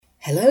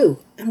Hello,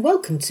 and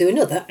welcome to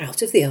another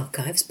Out of the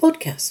Archives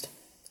podcast.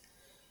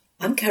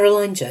 I'm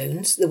Caroline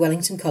Jones, the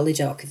Wellington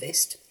College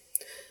Archivist,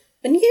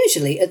 and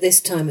usually at this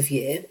time of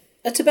year,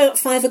 at about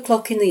 5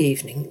 o'clock in the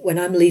evening when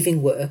I'm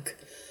leaving work,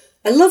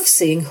 I love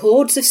seeing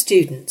hordes of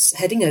students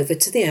heading over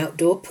to the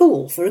outdoor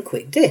pool for a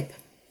quick dip.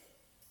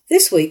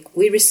 This week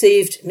we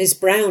received Ms.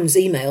 Brown's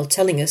email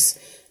telling us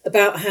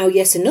about how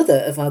yet another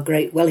of our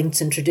great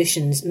Wellington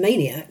traditions,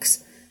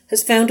 Maniacs,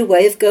 has found a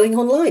way of going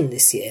online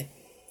this year.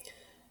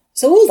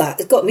 So all that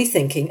has got me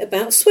thinking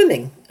about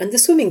swimming and the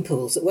swimming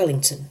pools at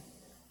Wellington,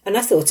 and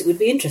I thought it would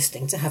be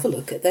interesting to have a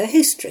look at their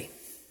history.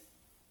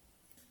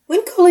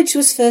 When college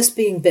was first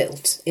being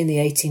built in the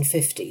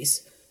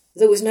 1850s,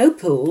 there was no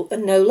pool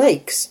and no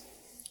lakes,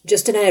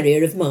 just an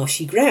area of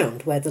marshy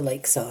ground where the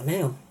lakes are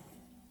now.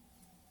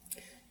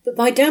 But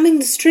by damming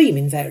the stream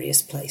in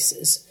various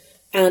places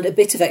and a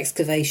bit of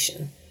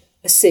excavation,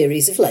 a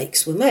series of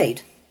lakes were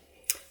made,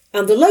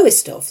 and the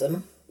lowest of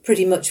them,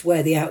 pretty much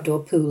where the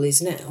outdoor pool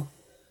is now,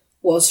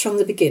 was from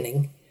the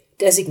beginning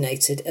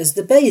designated as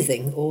the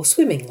bathing or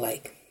swimming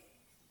lake.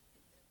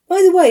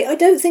 By the way, I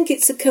don't think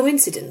it's a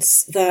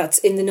coincidence that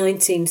in the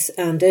 19th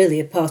and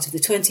earlier part of the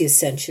 20th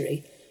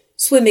century,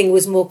 swimming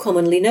was more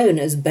commonly known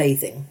as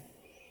bathing,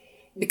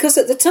 because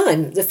at the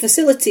time the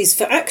facilities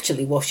for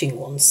actually washing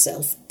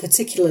oneself,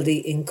 particularly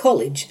in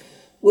college,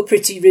 were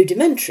pretty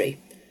rudimentary,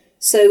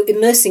 so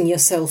immersing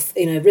yourself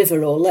in a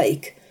river or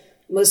lake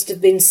must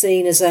have been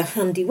seen as a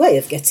handy way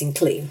of getting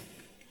clean.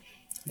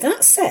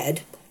 That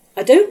said,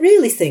 I don't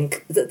really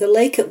think that the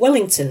lake at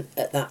Wellington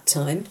at that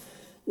time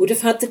would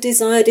have had the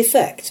desired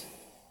effect,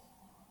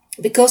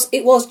 because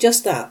it was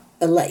just that,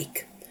 a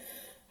lake,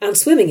 and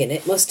swimming in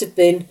it must have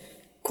been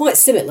quite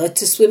similar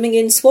to swimming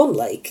in Swan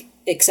Lake,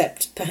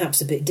 except perhaps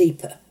a bit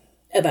deeper,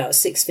 about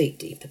 6 feet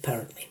deep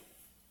apparently.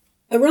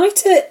 A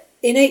writer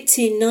in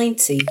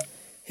 1890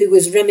 who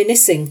was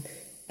reminiscing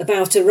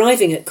about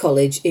arriving at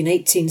college in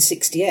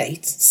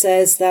 1868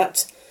 says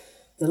that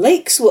the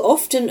lakes were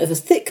often of a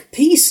thick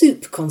pea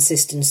soup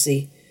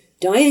consistency,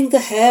 dyeing the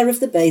hair of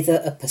the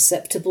bather a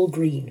perceptible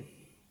green.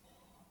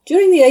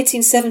 During the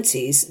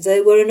 1870s,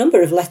 there were a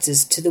number of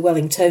letters to the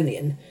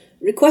Wellingtonian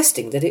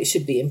requesting that it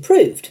should be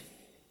improved.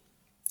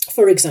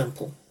 For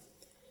example,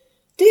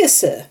 "Dear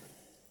Sir,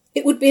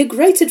 it would be a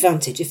great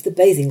advantage if the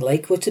bathing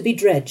lake were to be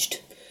dredged,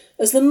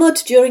 as the mud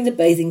during the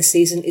bathing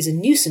season is a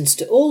nuisance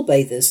to all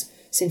bathers,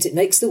 since it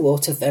makes the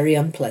water very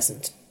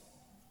unpleasant."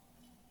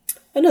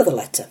 Another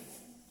letter.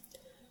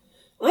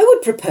 "I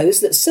would propose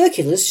that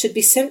circulars should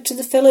be sent to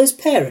the fellows'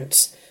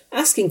 parents,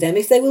 asking them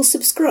if they will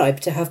subscribe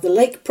to have the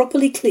lake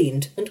properly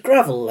cleaned and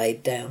gravel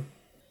laid down."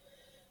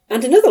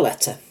 And another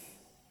letter.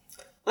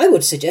 "I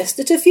would suggest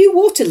that a few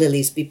water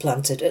lilies be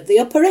planted at the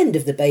upper end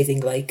of the bathing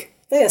lake.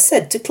 They are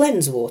said to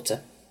cleanse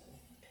water."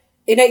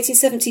 In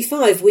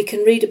 1875 we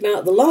can read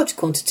about the large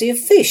quantity of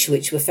fish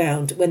which were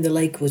found when the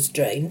lake was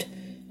drained,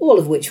 all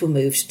of which were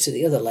moved to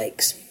the other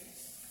lakes.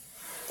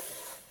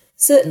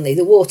 Certainly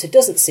the water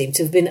doesn't seem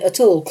to have been at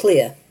all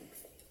clear.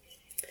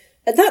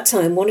 At that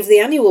time, one of the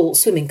annual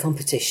swimming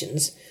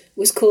competitions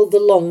was called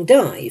the Long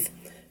Dive,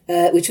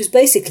 which was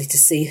basically to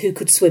see who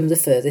could swim the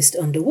furthest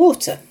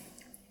underwater.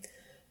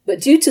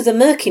 But due to the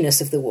murkiness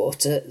of the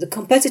water, the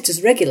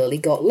competitors regularly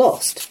got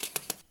lost.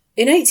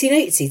 In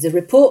 1880, the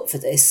report for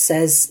this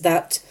says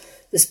that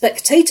the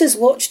spectators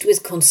watched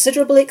with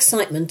considerable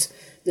excitement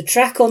the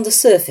track on the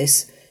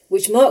surface,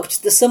 which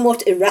marked the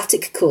somewhat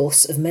erratic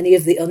course of many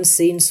of the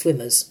unseen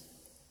swimmers.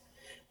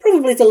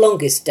 Probably the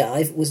longest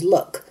dive was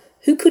Luck,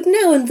 who could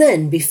now and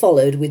then be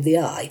followed with the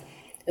eye,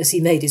 as he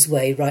made his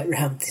way right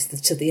round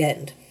to the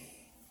end.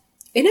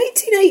 In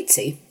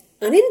 1880,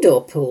 an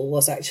indoor pool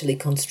was actually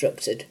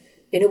constructed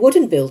in a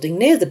wooden building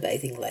near the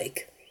bathing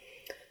lake,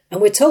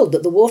 and we're told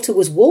that the water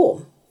was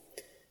warm.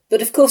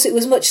 But of course it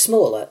was much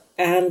smaller,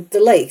 and the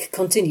lake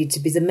continued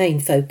to be the main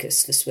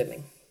focus for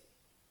swimming.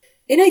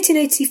 In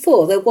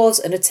 1884, there was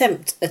an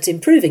attempt at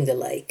improving the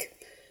lake.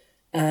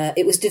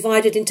 It was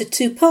divided into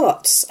two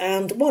parts,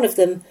 and one of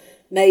them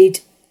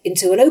made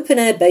into an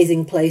open-air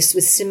bathing place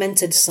with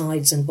cemented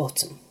sides and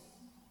bottom.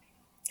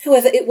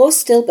 However, it was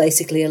still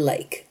basically a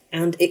lake,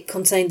 and it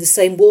contained the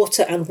same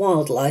water and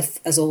wildlife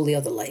as all the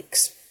other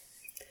lakes.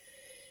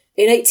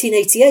 In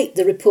 1888,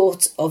 the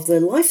report of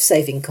the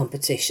life-saving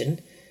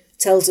competition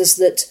tells us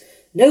that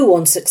no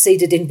one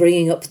succeeded in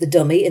bringing up the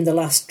dummy in the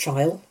last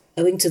trial,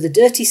 owing to the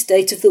dirty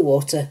state of the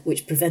water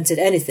which prevented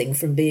anything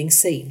from being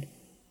seen.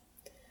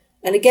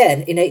 And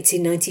again, in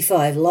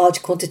 1895,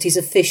 large quantities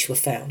of fish were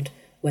found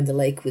when the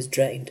lake was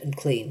drained and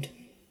cleaned.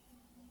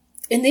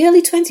 In the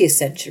early 20th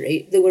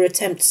century, there were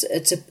attempts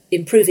at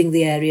improving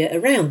the area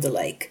around the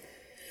lake,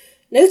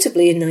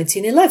 notably in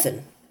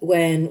 1911,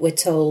 when we're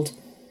told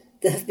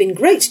there have been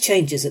great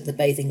changes at the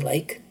bathing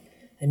lake.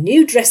 A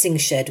new dressing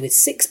shed with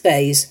 6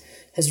 bays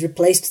has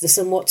replaced the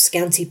somewhat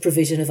scanty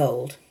provision of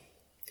old.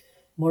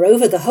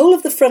 Moreover, the whole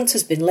of the front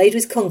has been laid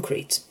with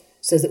concrete,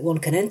 so that one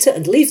can enter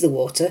and leave the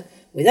water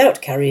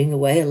without carrying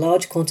away a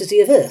large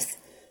quantity of earth,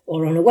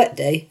 or on a wet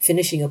day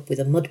finishing up with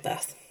a mud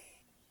bath.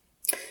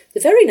 The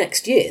very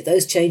next year,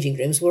 those changing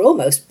rooms were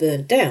almost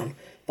burnt down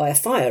by a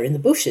fire in the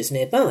bushes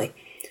nearby.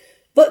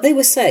 But they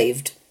were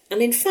saved,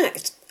 and in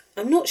fact,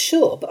 I'm not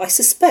sure, but I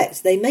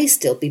suspect they may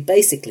still be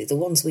basically the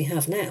ones we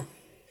have now.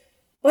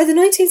 By the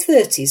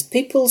 1930s,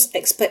 people's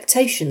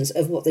expectations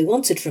of what they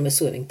wanted from a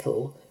swimming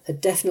pool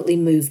had definitely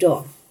moved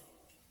on.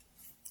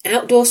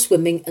 Outdoor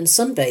swimming and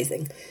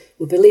sunbathing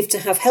were believed to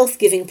have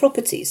health-giving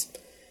properties,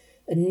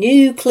 and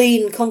new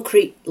clean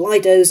concrete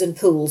lidos and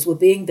pools were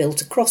being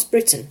built across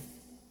Britain.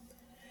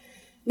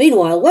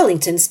 Meanwhile,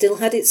 Wellington still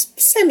had its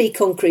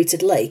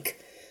semi-concreted lake,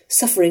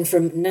 suffering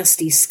from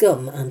nasty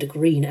scum and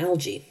green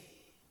algae.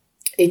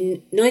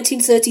 In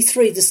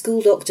 1933, the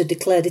school doctor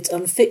declared it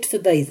unfit for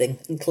bathing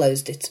and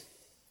closed it.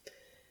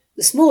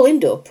 The small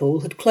indoor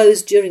pool had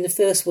closed during the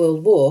First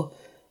World War,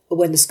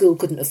 when the school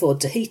couldn't afford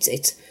to heat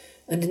it,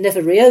 and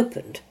never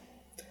reopened.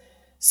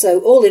 So,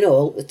 all in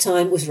all, the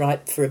time was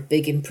ripe for a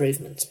big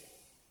improvement.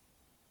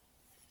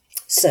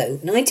 So,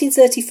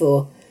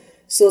 1934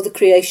 saw the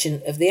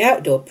creation of the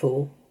outdoor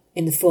pool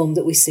in the form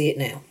that we see it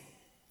now.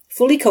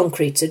 Fully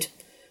concreted,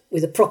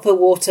 with a proper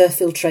water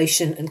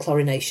filtration and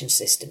chlorination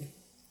system.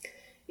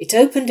 It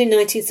opened in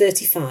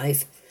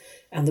 1935,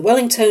 and the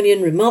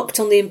Wellingtonian remarked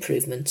on the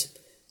improvement.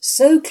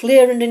 So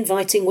clear and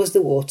inviting was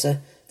the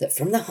water that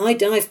from the high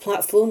dive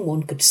platform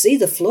one could see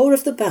the floor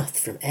of the bath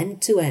from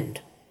end to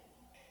end.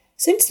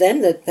 Since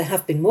then, there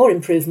have been more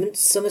improvements,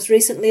 some as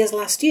recently as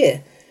last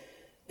year,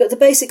 but the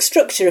basic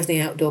structure of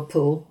the outdoor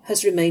pool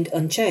has remained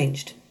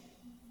unchanged.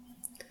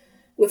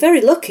 We're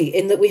very lucky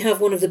in that we have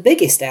one of the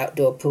biggest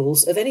outdoor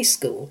pools of any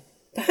school,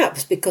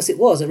 perhaps because it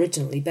was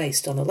originally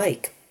based on a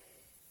lake.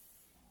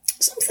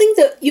 Something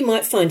that you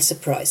might find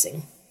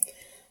surprising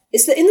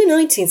is that in the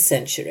 19th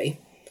century,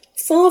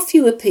 far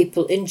fewer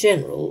people in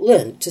general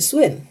learned to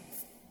swim.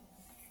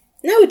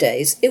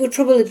 Nowadays, it would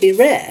probably be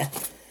rare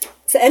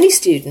for any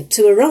student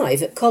to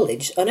arrive at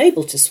college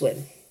unable to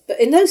swim, but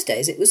in those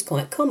days it was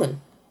quite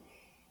common.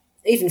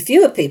 Even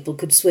fewer people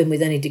could swim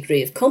with any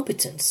degree of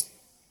competence.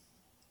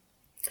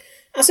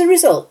 As a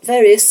result,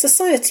 various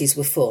societies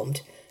were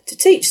formed to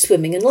teach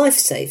swimming and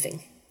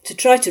life-saving, to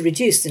try to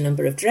reduce the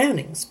number of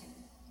drownings.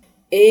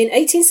 In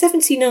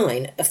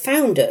 1879, a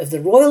founder of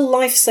the Royal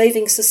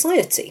Life-Saving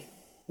Society,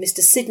 Mr.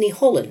 Sidney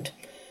Holland,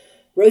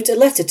 wrote a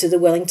letter to the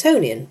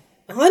Wellingtonian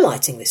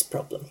highlighting this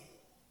problem.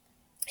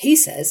 He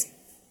says,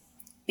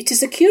 "It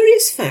is a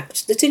curious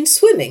fact that in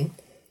swimming,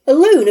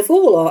 alone of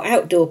all our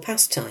outdoor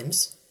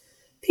pastimes,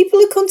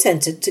 people are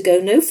contented to go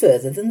no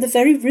further than the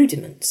very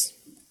rudiments.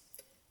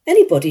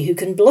 Anybody who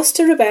can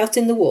bluster about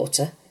in the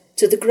water,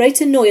 to the great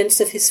annoyance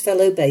of his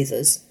fellow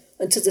bathers,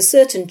 and to the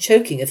certain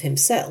choking of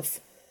himself,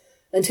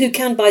 and who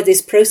can by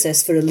this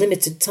process for a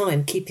limited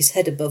time keep his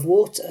head above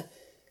water,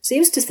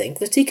 seems to think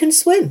that he can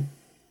swim.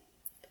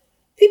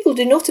 People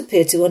do not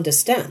appear to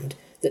understand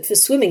that for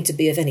swimming to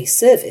be of any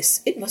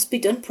service, it must be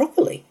done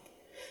properly,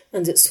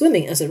 and that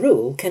swimming as a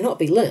rule cannot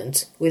be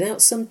learnt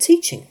without some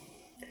teaching."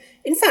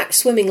 In fact,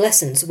 swimming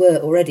lessons were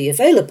already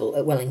available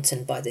at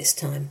Wellington by this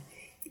time.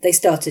 They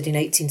started in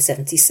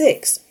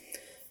 1876,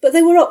 but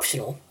they were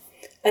optional,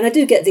 and I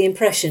do get the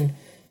impression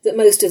that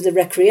most of the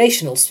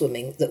recreational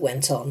swimming that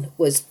went on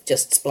was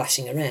just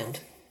splashing around.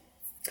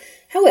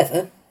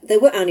 However, there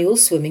were annual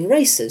swimming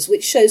races,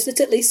 which shows that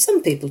at least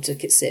some people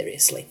took it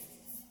seriously.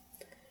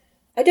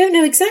 I don't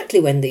know exactly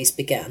when these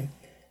began,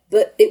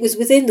 but it was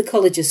within the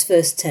college's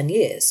first 10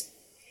 years,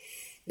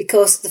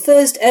 because the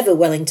first ever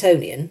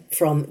Wellingtonian,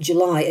 from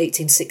July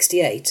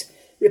 1868,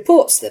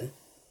 reports them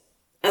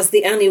as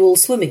the annual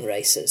swimming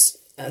races,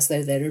 as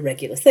though they're a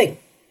regular thing.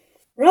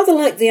 Rather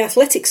like the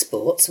athletic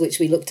sports, which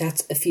we looked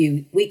at a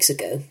few weeks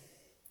ago,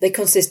 they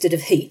consisted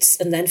of heats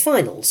and then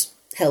finals,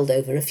 held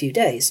over a few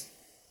days.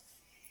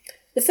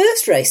 The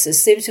first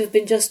races seem to have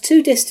been just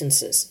two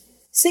distances,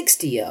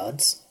 60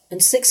 yards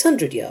and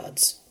 600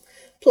 yards,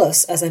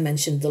 plus, as I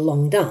mentioned, the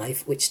long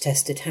dive, which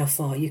tested how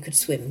far you could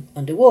swim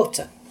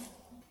underwater.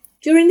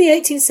 During the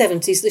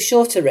 1870s, the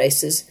shorter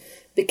races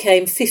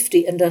became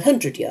 50 and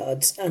 100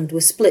 yards and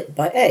were split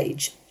by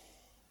age.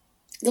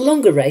 The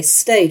longer race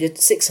stayed at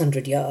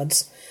 600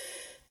 yards,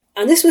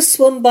 and this was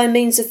swum by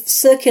means of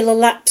circular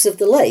laps of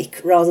the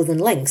lake rather than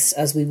lengths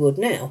as we would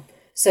now,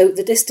 so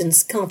the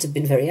distance can't have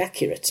been very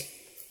accurate.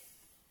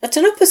 At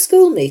an upper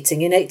school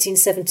meeting in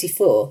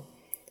 1874,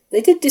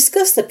 they did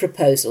discuss the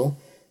proposal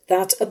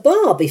that a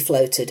bar be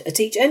floated at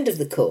each end of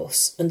the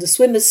course and the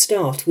swimmers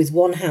start with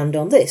one hand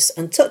on this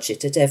and touch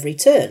it at every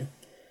turn.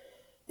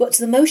 But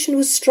the motion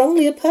was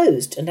strongly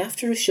opposed and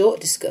after a short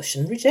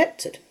discussion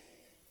rejected.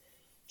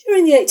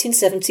 During the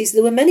 1870s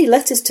there were many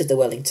letters to the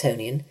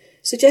Wellingtonian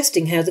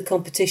suggesting how the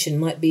competition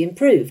might be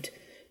improved,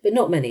 but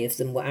not many of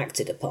them were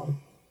acted upon.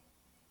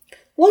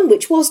 One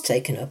which was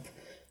taken up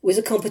was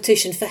a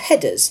competition for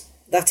headers,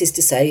 that is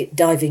to say,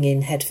 diving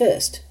in head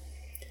first.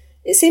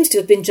 It seems to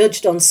have been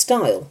judged on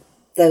style,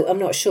 though I'm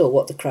not sure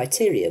what the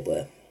criteria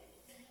were.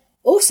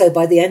 Also,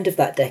 by the end of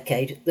that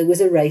decade, there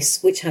was a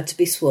race which had to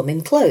be swum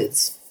in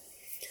clothes.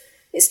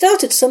 It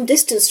started some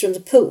distance from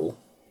the pool.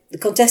 The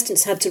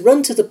contestants had to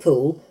run to the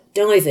pool,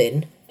 dive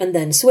in, and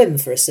then swim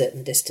for a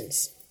certain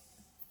distance.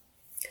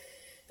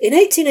 In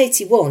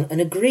 1881, an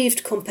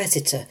aggrieved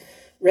competitor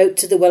wrote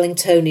to the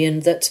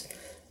Wellingtonian that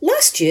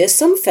last year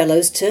some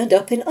fellows turned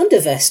up in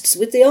undervests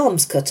with the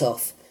arms cut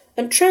off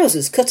and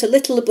trousers cut a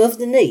little above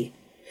the knee,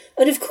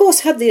 and of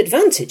course had the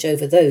advantage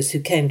over those who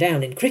came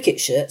down in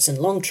cricket shirts and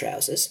long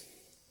trousers.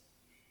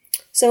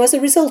 So as a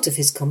result of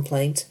his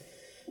complaint,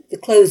 the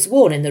clothes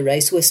worn in the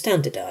race were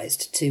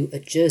standardised to a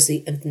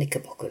jersey and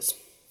knickerbockers.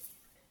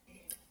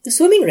 The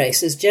swimming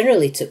races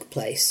generally took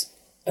place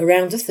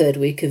around the third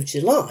week of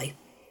July.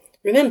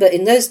 Remember,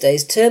 in those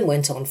days, term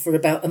went on for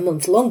about a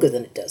month longer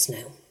than it does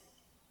now.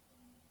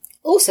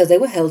 Also, they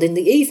were held in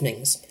the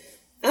evenings,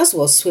 as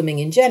was swimming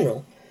in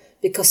general,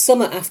 because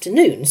summer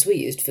afternoons were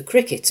used for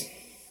cricket.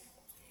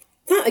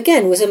 That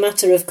again was a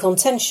matter of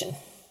contention.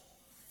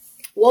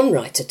 One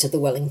writer to the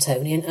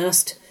Wellingtonian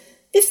asked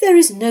if there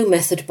is no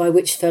method by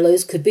which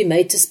fellows could be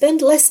made to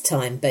spend less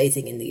time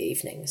bathing in the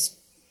evenings,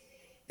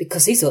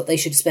 because he thought they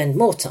should spend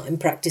more time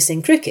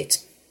practising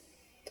cricket.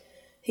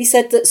 He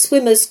said that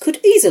swimmers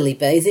could easily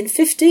bathe in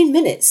 15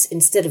 minutes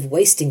instead of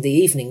wasting the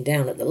evening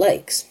down at the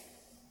lakes.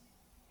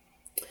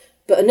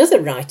 But another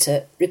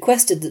writer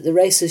requested that the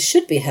races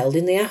should be held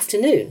in the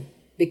afternoon,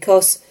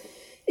 because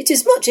it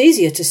is much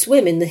easier to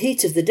swim in the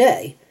heat of the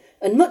day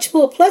and much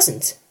more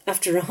pleasant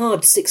after a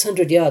hard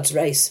 600 yards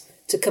race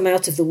to come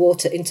out of the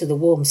water into the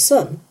warm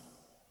sun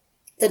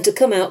than to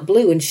come out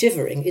blue and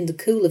shivering in the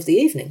cool of the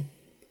evening.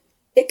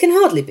 It can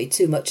hardly be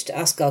too much to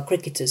ask our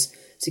cricketers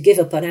to give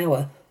up an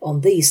hour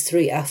on these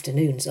 3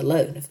 afternoons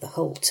alone of the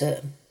whole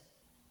term.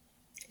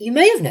 You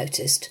may have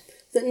noticed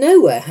that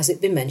nowhere has it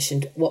been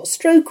mentioned what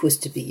stroke was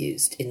to be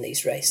used in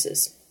these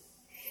races.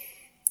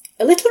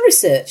 A little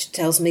research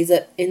tells me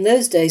that in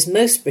those days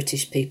most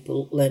British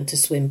people learned to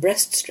swim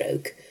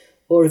breaststroke,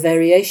 or a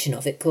variation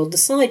of it called the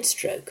side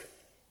stroke.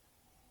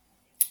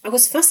 I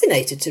was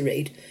fascinated to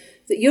read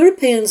that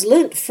Europeans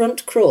learnt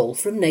front crawl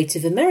from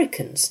Native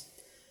Americans,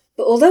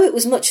 but although it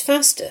was much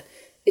faster,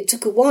 it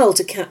took a while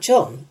to catch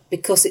on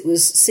because it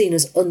was seen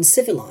as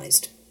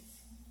uncivilised.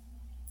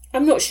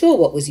 I'm not sure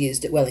what was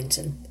used at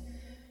Wellington,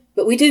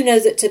 but we do know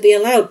that to be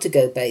allowed to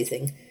go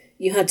bathing,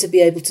 you had to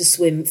be able to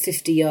swim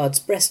 50 yards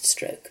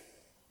breaststroke.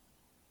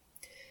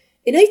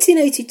 In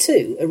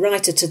 1882, a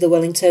writer to the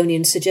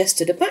Wellingtonian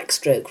suggested a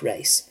backstroke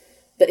race,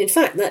 but in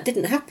fact that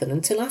didn't happen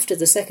until after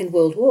the Second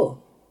World War.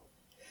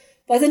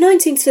 By the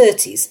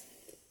 1930s,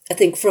 I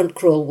think front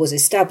crawl was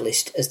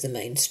established as the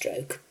main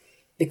stroke,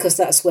 because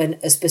that's when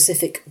a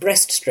specific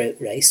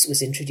breaststroke race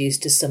was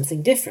introduced as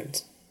something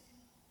different.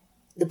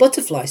 The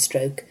butterfly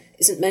stroke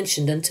isn't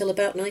mentioned until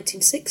about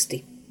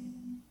 1960.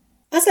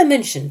 As I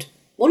mentioned,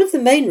 one of the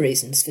main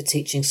reasons for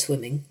teaching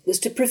swimming was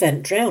to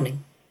prevent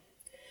drowning.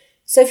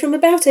 So from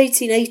about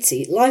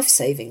 1880,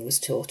 life-saving was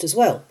taught as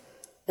well,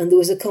 and there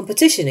was a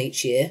competition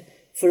each year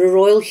for a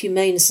Royal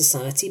Humane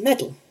Society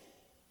medal.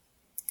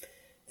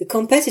 The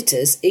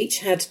competitors each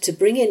had to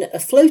bring in a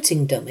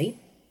floating dummy,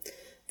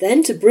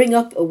 then to bring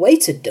up a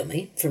weighted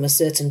dummy from a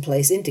certain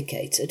place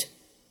indicated,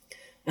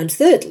 and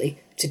thirdly,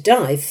 to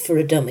dive for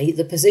a dummy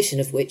the position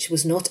of which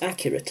was not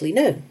accurately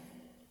known.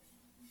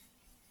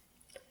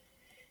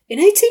 In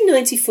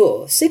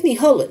 1894, Sidney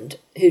Holland,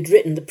 who'd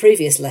written the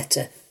previous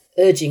letter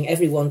urging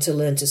everyone to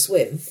learn to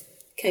swim,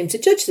 came to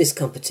judge this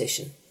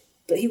competition,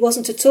 but he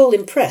wasn't at all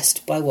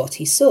impressed by what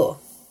he saw.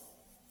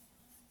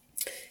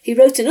 He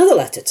wrote another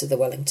letter to the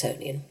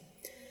Wellingtonian,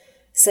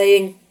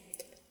 saying,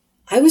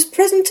 "I was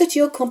present at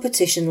your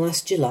competition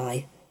last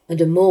July,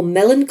 and a more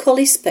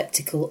melancholy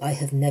spectacle I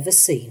have never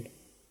seen.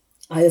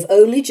 I have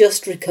only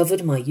just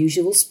recovered my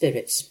usual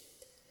spirits.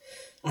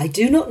 I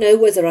do not know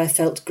whether I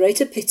felt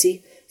greater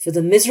pity for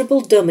the miserable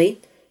dummy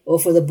or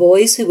for the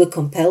boys who were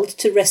compelled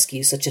to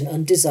rescue such an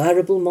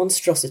undesirable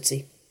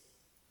monstrosity.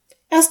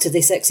 As to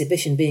this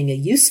exhibition being a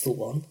useful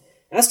one,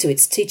 as to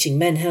its teaching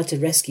men how to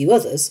rescue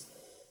others,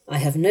 I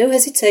have no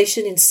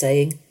hesitation in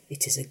saying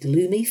it is a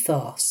gloomy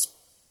farce."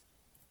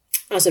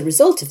 As a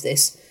result of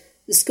this,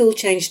 the school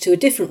changed to a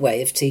different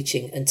way of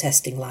teaching and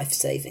testing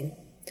life-saving.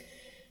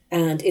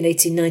 And in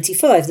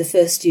 1895, the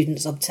first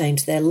students obtained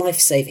their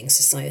Life-Saving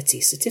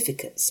Society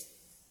certificates.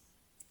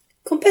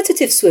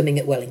 Competitive swimming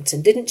at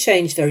Wellington didn't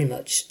change very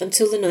much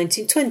until the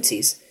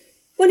 1920s,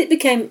 when it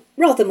became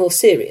rather more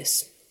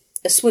serious.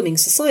 A swimming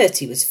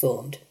society was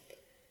formed.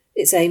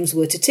 Its aims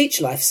were to teach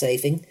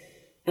life-saving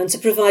and to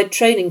provide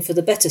training for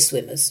the better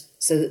swimmers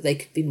so that they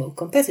could be more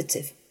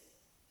competitive.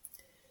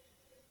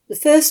 The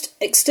first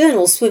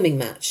external swimming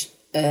match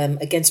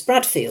against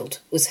Bradfield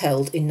was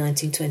held in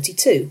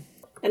 1922,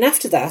 and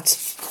after that,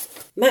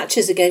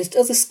 matches against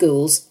other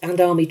schools and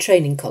army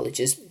training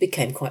colleges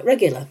became quite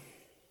regular.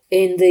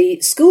 In the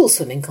school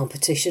swimming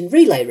competition,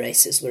 relay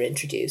races were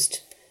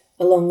introduced,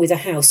 along with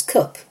a house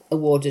cup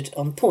awarded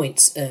on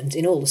points earned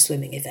in all the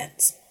swimming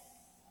events.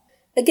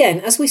 Again,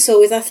 as we saw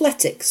with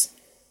athletics,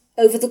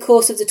 over the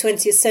course of the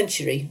 20th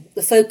century,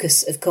 the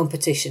focus of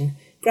competition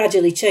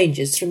gradually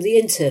changes from the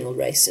internal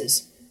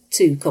races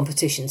to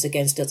competitions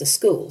against other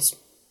schools.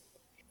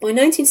 By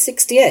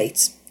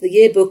 1968, the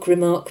yearbook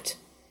remarked,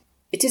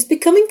 "It is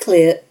becoming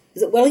clear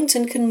that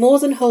Wellington can more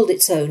than hold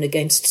its own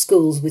against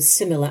schools with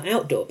similar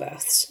outdoor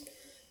baths,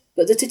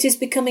 but that it is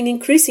becoming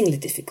increasingly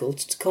difficult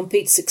to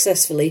compete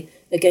successfully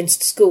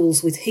against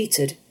schools with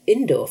heated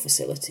indoor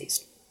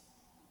facilities.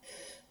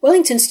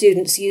 Wellington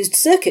students used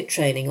circuit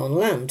training on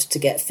land to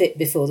get fit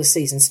before the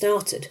season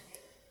started,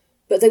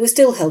 but they were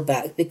still held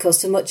back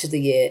because for much of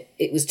the year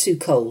it was too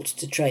cold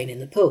to train in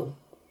the pool,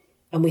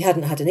 and we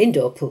hadn't had an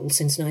indoor pool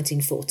since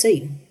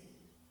 1914.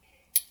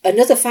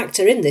 Another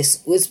factor in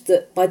this was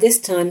that by this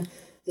time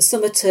the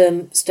summer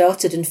term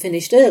started and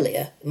finished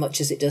earlier, much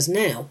as it does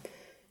now,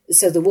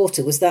 so the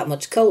water was that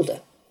much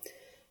colder.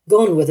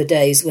 Gone were the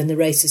days when the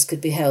races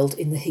could be held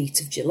in the heat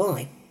of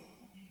July.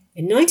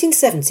 In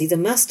 1970, the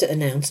Master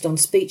announced on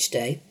Speech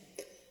Day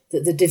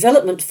that the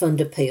Development Fund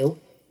appeal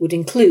would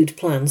include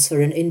plans for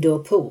an indoor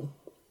pool.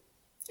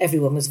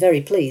 Everyone was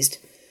very pleased,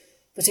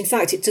 but in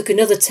fact it took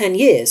another 10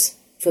 years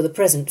for the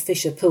present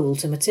Fisher Pool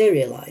to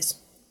materialise.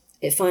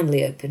 It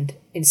finally opened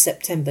in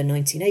September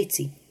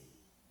 1980.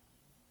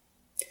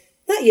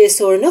 That year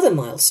saw another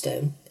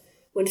milestone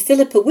when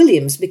Philippa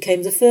Williams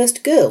became the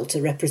first girl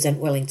to represent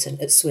Wellington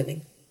at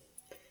swimming.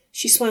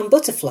 She swam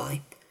butterfly,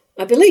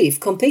 I believe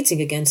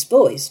competing against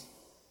boys.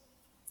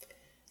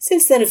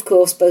 Since then, of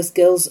course, both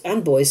girls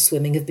and boys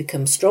swimming have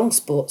become strong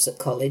sports at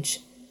college,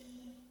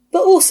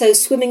 but also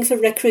swimming for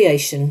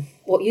recreation,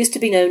 what used to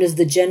be known as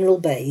the general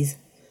bathe,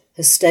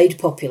 has stayed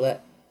popular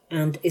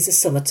and is a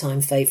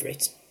summertime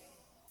favourite.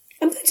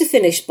 I'm going to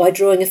finish by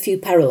drawing a few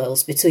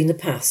parallels between the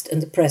past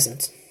and the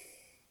present.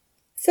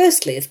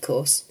 Firstly, of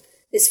course,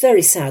 it's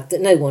very sad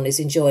that no one is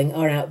enjoying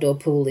our outdoor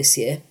pool this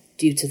year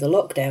due to the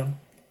lockdown.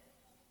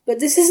 But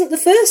this isn't the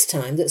first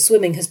time that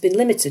swimming has been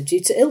limited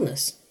due to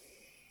illness.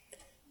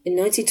 In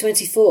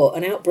 1924,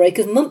 an outbreak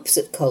of mumps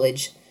at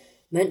college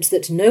meant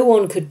that no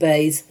one could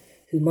bathe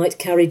who might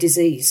carry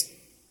disease.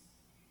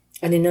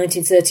 And in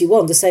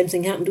 1931, the same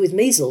thing happened with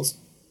measles.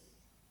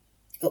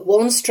 At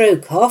one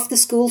stroke, half the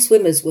school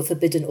swimmers were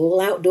forbidden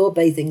all outdoor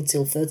bathing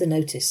until further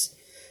notice,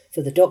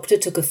 for the doctor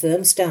took a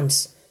firm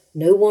stance.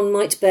 No one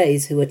might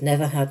bathe who had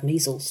never had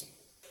measles.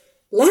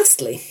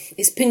 Lastly,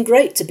 it's been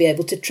great to be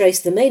able to trace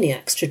the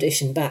Maniacs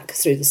tradition back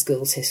through the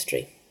school's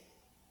history.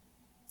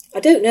 I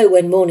don't know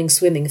when morning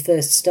swimming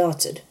first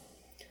started,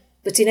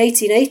 but in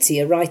 1880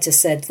 a writer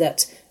said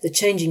that the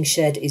changing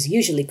shed is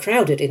usually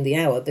crowded in the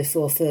hour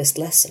before first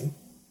lesson.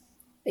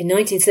 In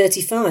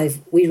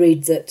 1935 we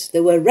read that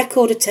there were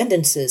record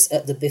attendances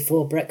at the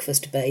before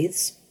breakfast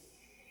bathes.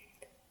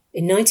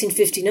 In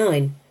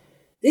 1959,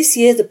 this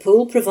year the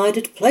pool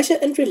provided pleasure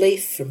and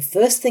relief from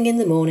first thing in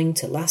the morning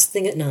to last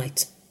thing at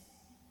night.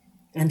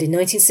 And in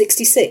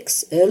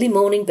 1966, early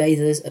morning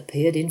bathers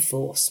appeared in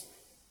force.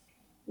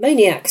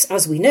 Maniacs,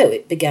 as we know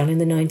it, began in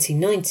the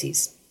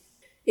 1990s.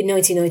 In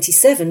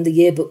 1997, the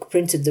yearbook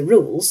printed the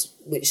rules,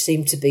 which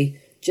seemed to be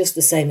just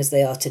the same as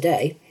they are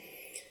today,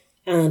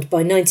 and by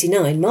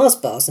 1999, Mars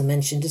bars are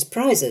mentioned as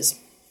prizes.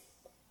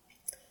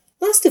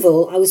 Last of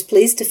all, I was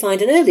pleased to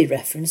find an early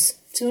reference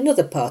to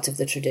another part of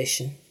the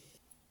tradition.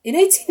 In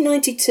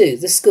 1892,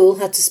 the school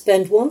had to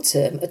spend one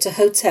term at a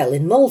hotel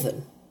in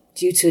Malvern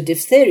due to a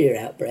diphtheria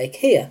outbreak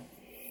here,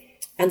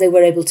 and they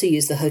were able to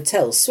use the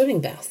hotel's swimming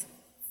bath.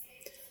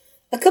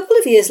 A couple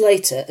of years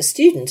later, a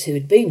student who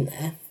had been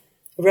there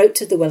wrote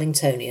to the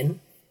Wellingtonian,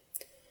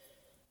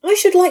 "I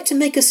should like to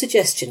make a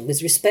suggestion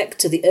with respect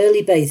to the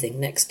early bathing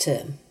next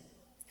term.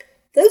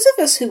 Those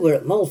of us who were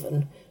at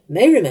Malvern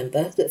may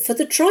remember that for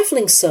the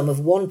trifling sum of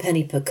 1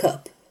 penny per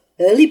cup,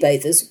 early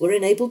bathers were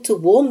enabled to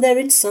warm their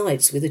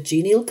insides with a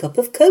genial cup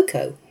of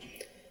cocoa,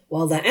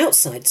 while their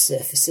outside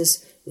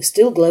surfaces were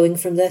still glowing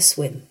from their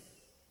swim.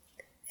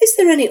 Is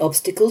there any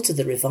obstacle to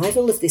the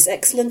revival of this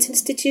excellent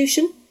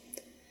institution?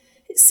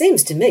 It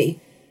seems to me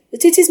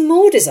that it is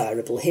more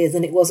desirable here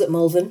than it was at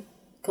Malvern,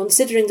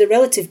 considering the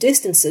relative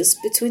distances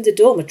between the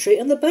dormitory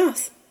and the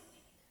bath."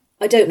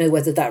 I don't know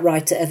whether that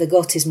writer ever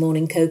got his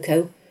morning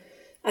cocoa.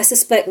 I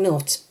suspect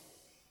not.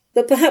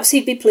 But perhaps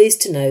he'd be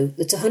pleased to know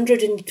that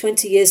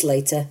 120 years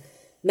later,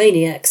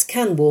 Maniacs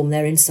can warm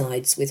their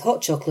insides with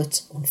hot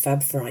chocolate on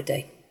Fab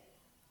Friday.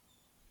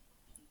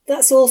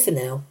 That's all for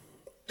now.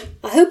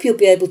 I hope you'll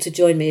be able to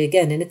join me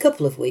again in a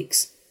couple of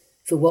weeks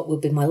for what will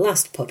be my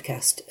last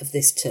podcast of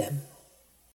this term.